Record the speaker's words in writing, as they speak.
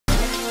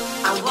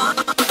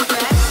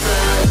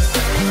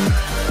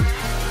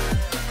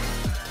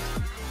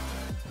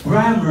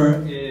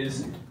grammar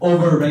is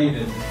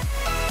overrated.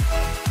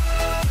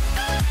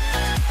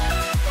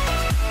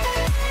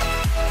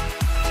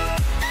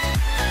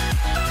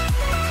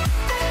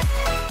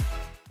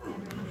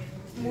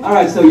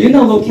 Alright, so you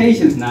know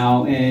locations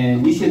now,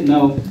 and you should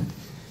know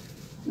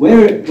where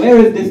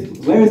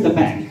is the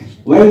bank?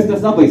 Where is the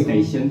subway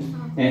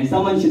station? And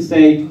someone should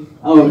say,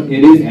 oh,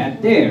 it is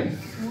at there.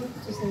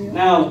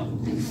 Now,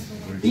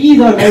 these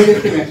are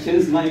various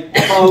directions, like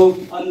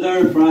above,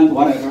 under, front,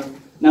 whatever.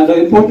 Now,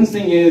 the important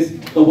thing is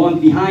the one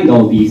behind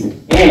all these.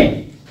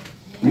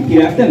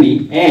 Repeat after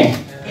me.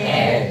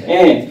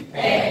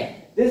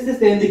 This is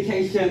the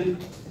indication,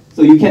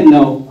 so you can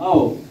know,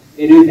 oh,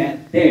 it is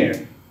at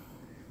there.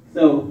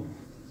 So,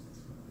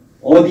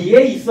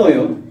 어디에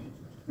있어요?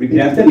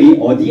 Repeat after me.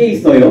 어디에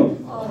있어요?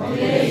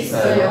 어디에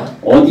있어요?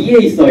 어디에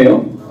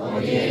있어요?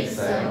 어디에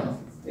있어요?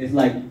 It's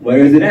like, where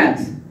is it at?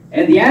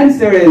 And the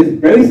answer is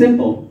very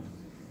simple.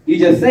 You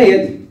just say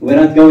it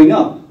without going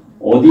up.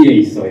 어디에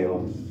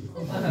있어요?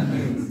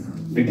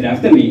 Repeat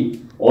after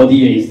me.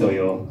 어디에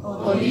있어요?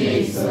 어디에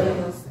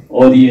있어요?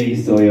 어디에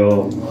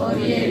있어요?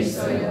 어디에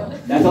있어요?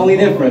 That's the only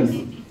difference.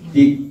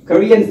 The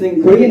Korean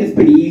is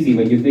pretty easy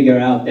when you figure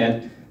out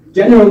that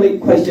generally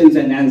questions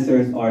and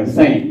answers are the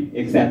same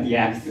except the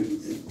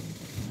accents.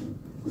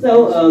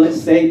 So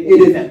let's say it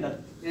is at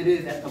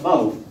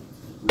above.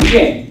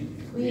 위에.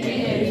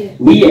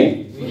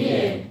 위에.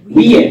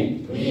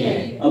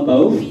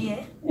 Above.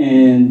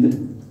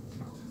 And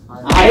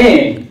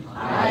아래.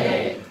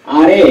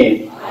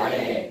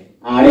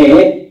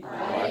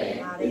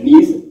 It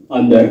means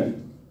under.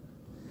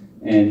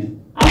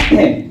 And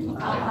앞에.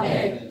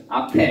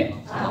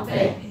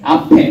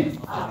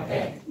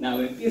 Now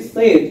if you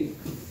say it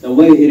the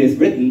way it is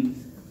written,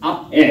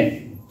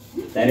 앞에,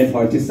 that is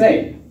hard to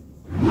say.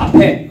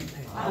 앞에.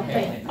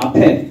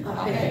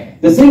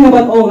 The thing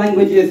about all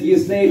languages, you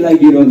say it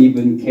like you don't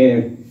even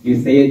care. You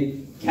say it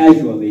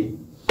casually.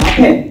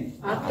 앞에.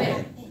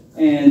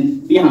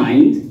 And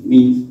behind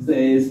means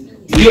says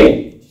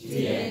뒤에.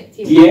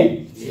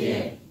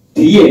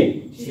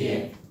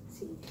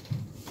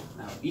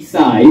 Now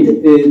beside,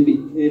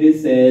 it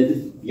is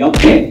said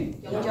옆에.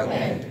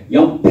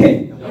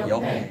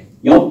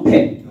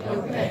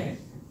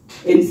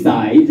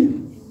 Inside,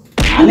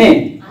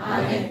 안에.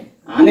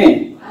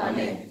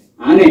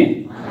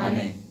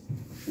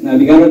 Now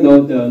we gotta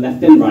know the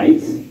left and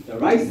right. The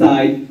right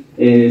side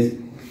is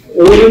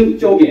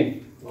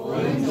오른쪽에.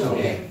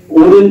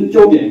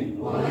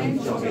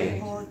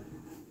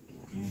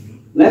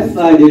 Left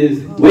side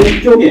is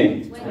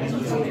왼쪽에.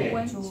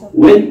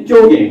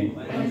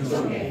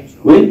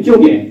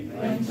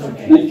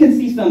 Now you can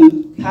see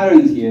some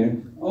patterns here.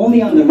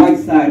 Only on the right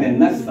side and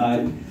left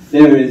side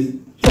there is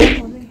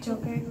쪽.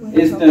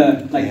 It's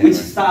the like which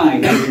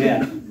side is it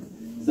at.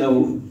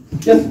 So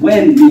just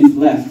when means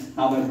left.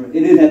 However,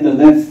 it is at the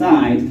left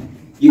side.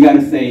 You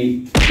gotta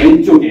say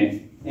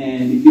왼쪽에.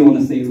 And if you want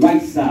to say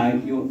right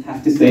side, you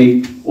have to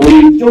say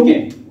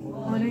오른쪽에.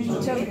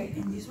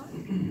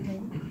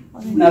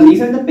 Now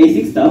these are the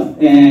basic stuff,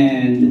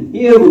 and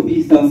here would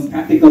be some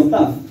practical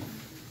stuff.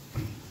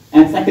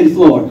 At second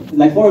floor,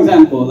 like for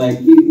example, like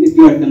if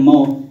you're at the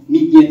mall,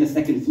 meet me at the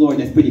second floor.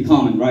 That's pretty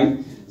common, right?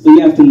 So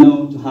you have to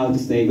know how to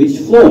say which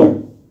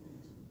floor.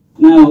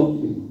 Now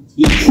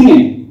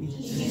 2층에.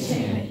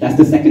 That's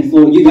the second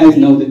floor. You guys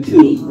know the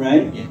two,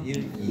 right?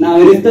 Now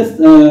it is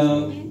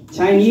the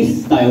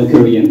Chinese style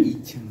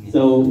Korean.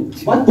 So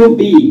what would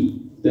be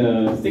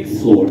the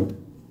 6th floor?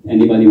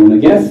 Anybody want to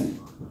guess?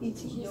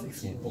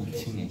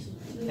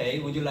 Okay,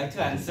 would you like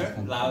to answer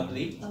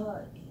loudly?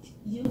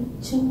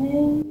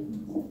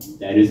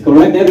 That is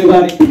correct,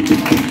 everybody.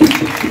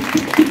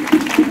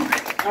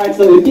 Alright,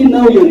 so if you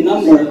know your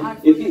number,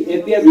 if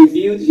you have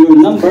reviewed your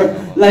number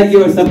like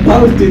you're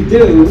supposed to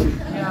do,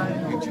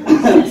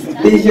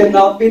 this should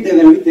not be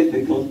very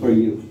difficult for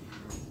you.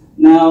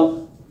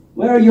 Now,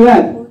 where are you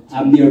at?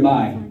 I'm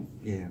nearby.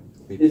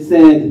 It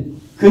said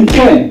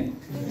근처에.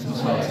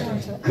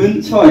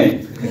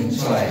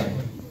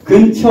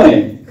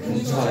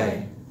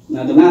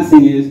 Now the last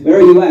thing is, where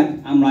are you at?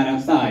 I'm right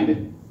outside.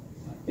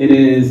 It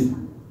is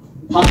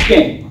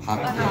밖에.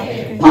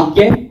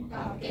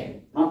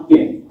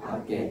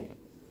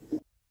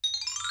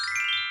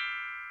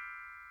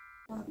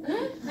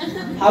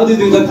 How to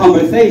do the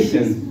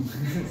conversation?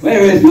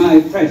 Where is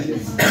my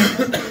precious?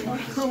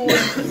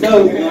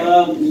 So,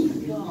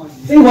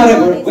 say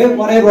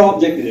whatever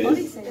object it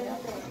is.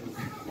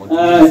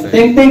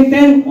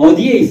 땡땡땡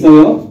어디에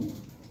있어요?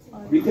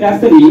 Repeat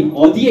after me.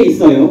 어디에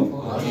있어요?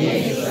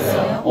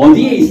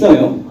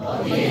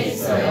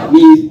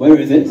 Means where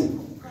is it?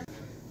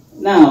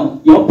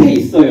 Now 옆에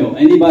있어요.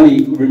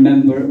 Anybody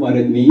remember what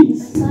it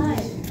means?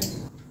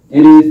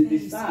 It is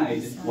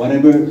beside,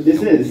 whatever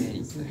this is.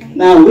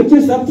 Now with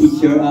your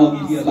sub-teacher, I'll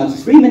give you about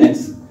 3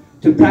 minutes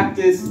to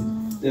practice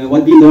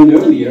what we learned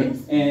earlier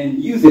and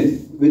use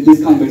it with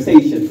this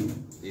conversation.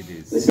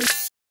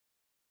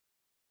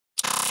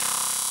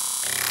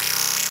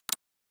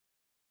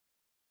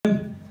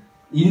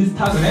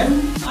 인스타그램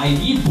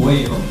아이디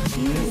뭐예요?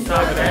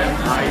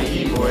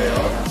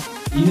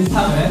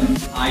 인스타그램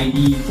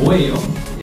아이디 뭐예요?